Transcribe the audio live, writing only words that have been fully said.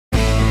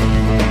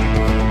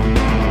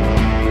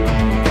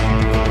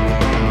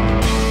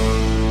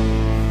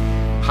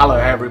Hello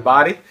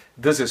everybody,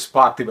 this is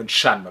Parthiban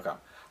Shanmugam.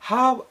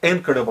 How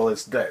incredible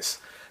is this?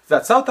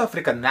 The South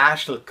Africa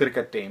national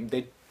cricket team,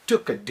 they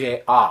took a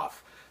day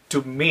off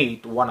to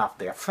meet one of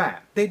their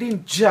fans. They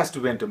didn't just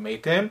went to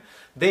meet him,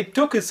 they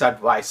took his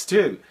advice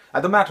too.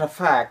 As a matter of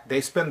fact, they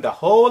spent the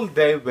whole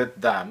day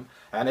with them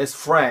and his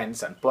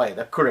friends and played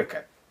the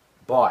cricket.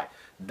 Boy,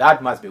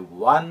 that must be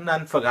one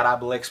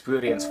unforgettable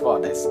experience for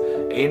this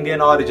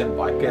Indian origin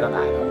boy, Kieron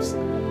Adams.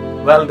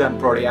 Well done,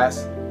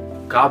 Proteas.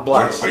 God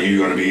bless. What are you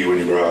going to be when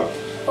you grow up?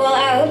 Well,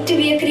 I hope to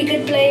be a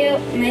cricket player.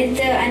 Made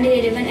the under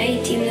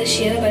 11A team this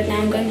year, but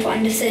now I'm going for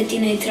under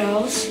 13A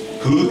trials.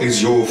 Who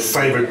is your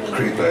favourite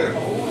cricket player?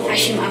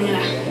 Hasim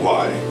Amla.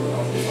 Why?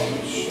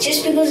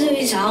 Just because of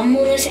his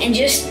humbleness and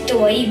just the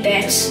way he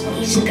bats.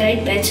 He's a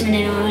great batsman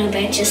and I want to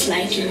bat just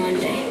like him one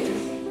day.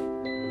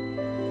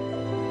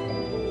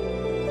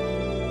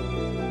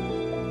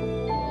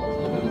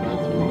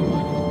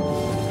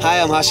 Hi,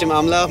 I'm Hasim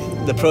Amla.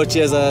 The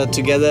Proteas are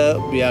together.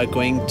 We are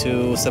going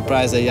to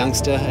surprise a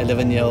youngster,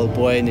 11-year-old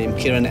boy named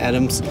Kieron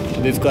Adams.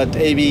 We've got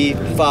AB,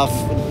 Faf,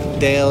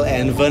 Dale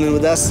and Vernon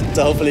with us.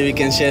 So hopefully we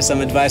can share some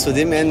advice with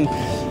him and,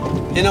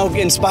 you know,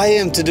 inspire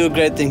him to do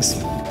great things.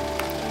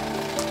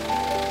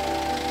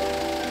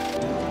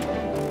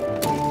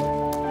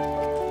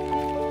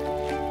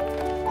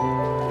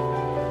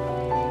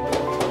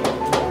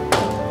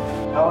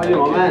 How are you,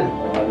 my man?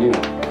 How are you?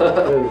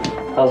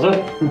 How's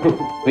it?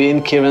 We're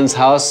in Kieron's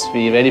house.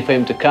 We're ready for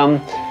him to come.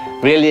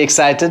 Really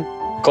excited.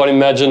 Can't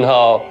imagine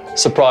how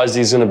surprised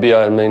he's going to be.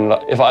 I mean,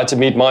 like, if I had to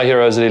meet my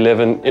heroes at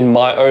 11 in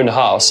my own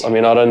house, I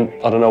mean, I don't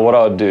know what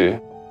I would do.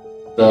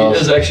 He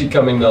is actually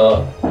coming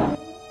now.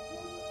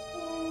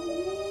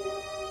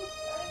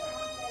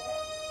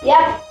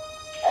 Yeah,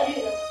 I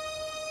do that.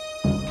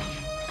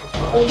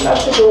 Open up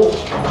the door.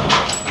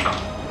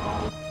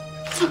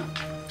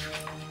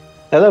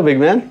 Hello, big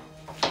man.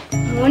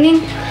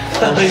 Morning.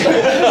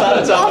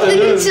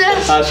 Afternoon, sir.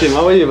 Hasim,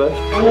 how are you, bud?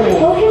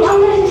 Welcome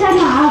over inside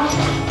my house.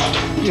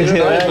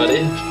 Hi, buddy.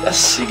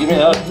 Yes, you give me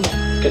a hug.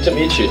 Good to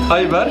meet you.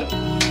 Hi, bud.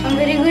 I'm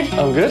very good.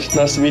 I'm good.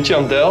 Nice to meet you.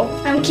 I'm Dale.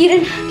 I'm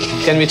Kieron.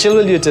 Can we chill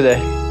with you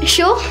today?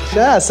 Sure?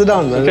 Yeah, sit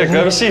down, man. Okay,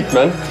 grab a seat,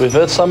 man. We've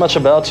heard so much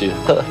about you.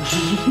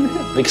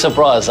 Big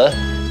surprise, eh?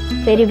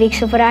 Very big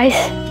surprise.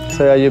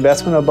 So are you a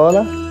batsman or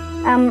bowler?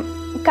 I'm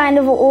kind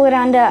of an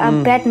all-rounder. I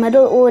bat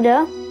middle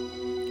order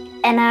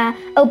and I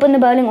open the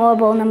bowling or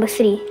bowl number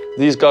 3.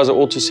 These guys are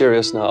all too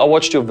serious now. I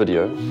watched your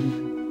video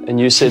and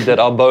you said that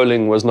our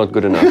bowling was not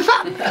good enough.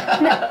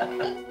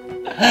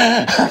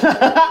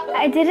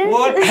 I didn't.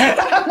 What?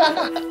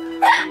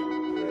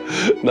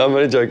 No, I'm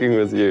only joking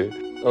with you.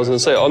 I was going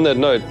to say, on that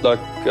note, like,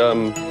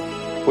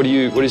 what do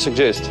you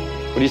suggest?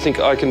 What do you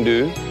think I can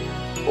do,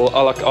 or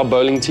like our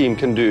bowling team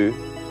can do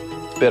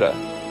better?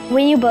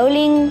 When you're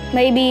bowling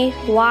maybe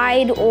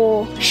wide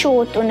or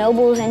short or no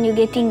balls and you're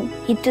getting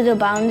hit to the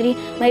boundary,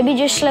 maybe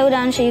just slow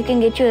down so you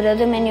can get your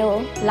rhythm and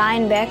your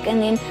line back,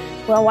 and then,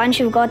 well, once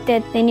you've got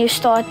that, then you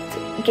start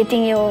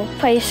getting your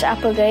pace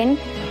up again.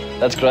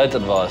 That's great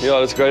advice.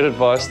 Yeah, that's great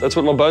advice. That's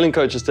what my bowling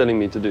coach is telling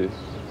me to do.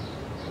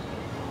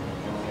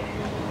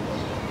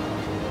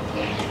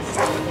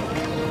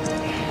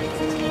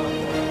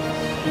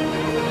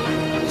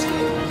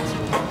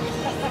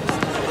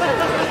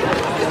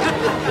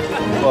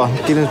 Oh, I'm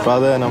Kieron's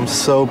brother and I'm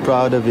so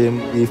proud of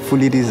him. He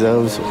fully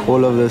deserves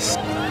all of this.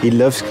 He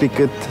loves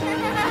cricket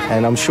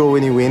and I'm sure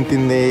when he went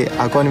in there,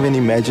 I can't even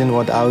imagine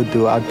what I would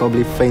do. I'd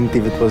probably faint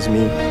if it was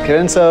me.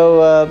 Kieron,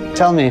 so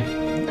tell me,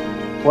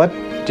 what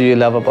do you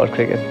love about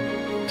cricket?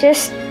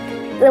 Just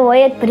the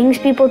way it brings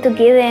people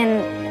together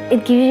and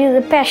it gives you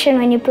the passion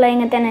when you're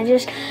playing it, and I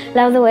just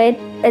love the way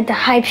it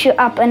hypes you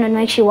up and it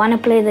makes you want to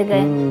play the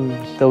game.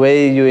 The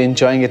way you're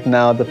enjoying it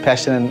now, the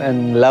passion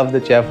and love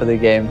that you have for the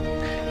game.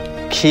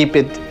 Keep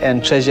it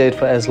and treasure it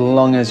for as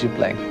long as you're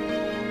playing.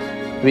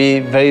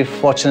 We're very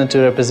fortunate to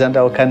represent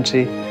our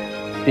country.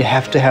 You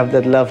have to have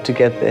that love to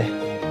get there.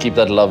 Keep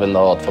that love in the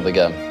heart for the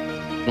game.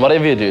 And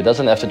whatever you do, it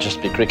doesn't have to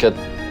just be cricket.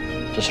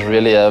 Just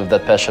really have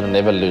that passion and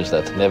never lose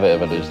that. Never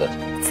ever lose that.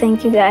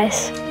 Thank you,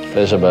 guys.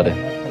 Pleasure, buddy.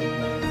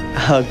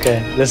 Okay,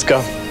 let's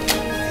go.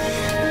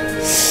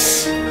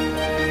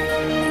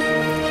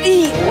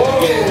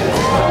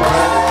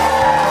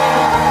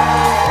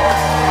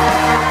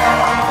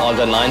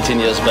 I got 19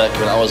 years back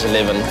when I was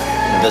 11.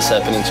 And this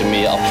happening to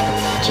me,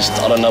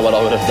 I don't know what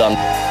I would have done.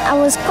 I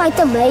was quite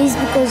amazed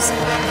because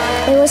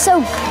they were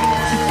so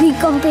big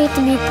compared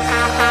to me.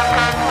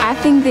 I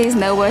think there's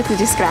no word to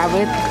describe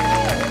it.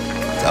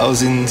 I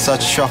was in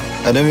such shock.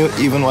 I don't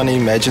even want to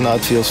imagine how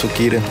it feels for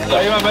Kieron. How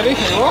you, my buddy?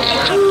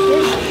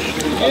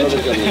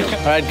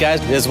 All right, guys,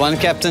 there's one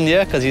captain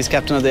here because he's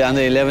captain of the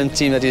under-11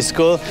 team at his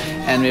school,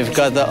 and we've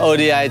got the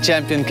ODI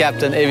champion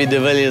captain, AB de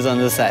Villiers, on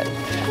the side.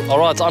 All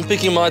right, I'm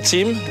picking my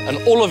team and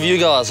all of you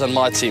guys and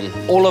my team.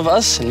 All of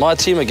us and my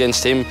team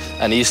against him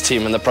and his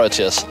team and the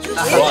Proteas.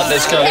 Right,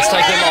 let's go. Let's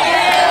take them on.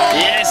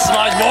 Yes,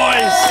 my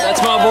boys.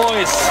 That's my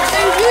boys.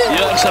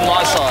 York's on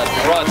my side.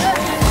 Right.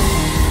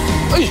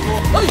 Hey,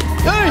 hey,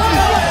 hey.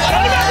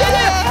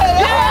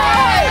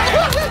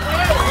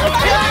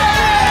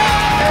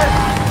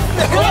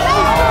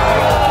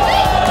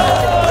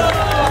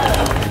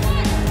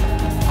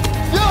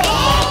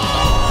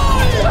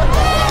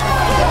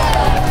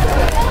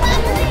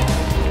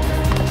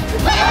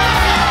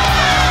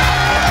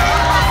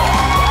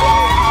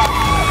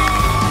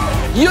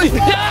 You,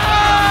 yeah!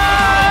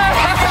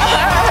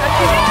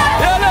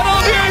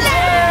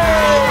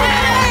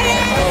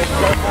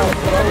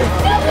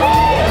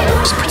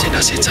 Just pretend I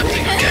said something,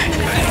 okay?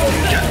 Ready?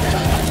 Go.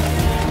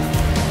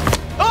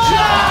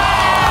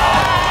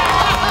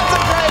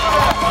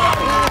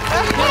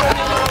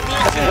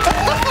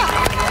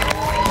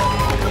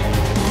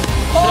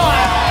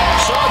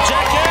 Shot,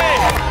 Jackie!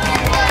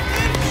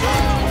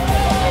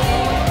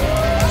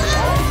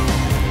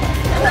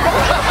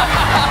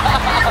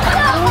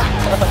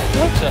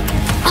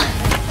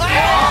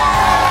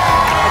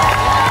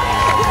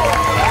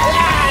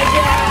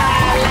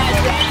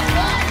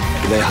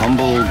 They're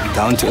humble,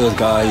 down-to-earth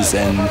guys,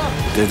 and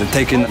they're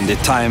taking their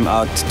time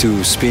out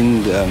to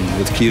spend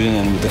with Kieron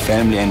and with the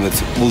family and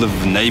with all the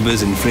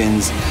neighbors and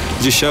friends.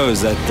 It just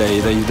shows that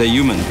they're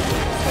human.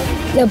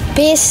 The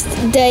best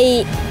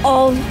day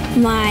of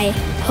my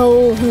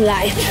whole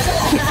life.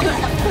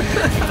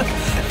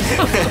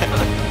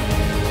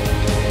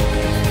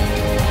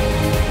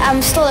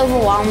 I'm still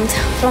overwhelmed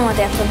from what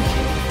happened.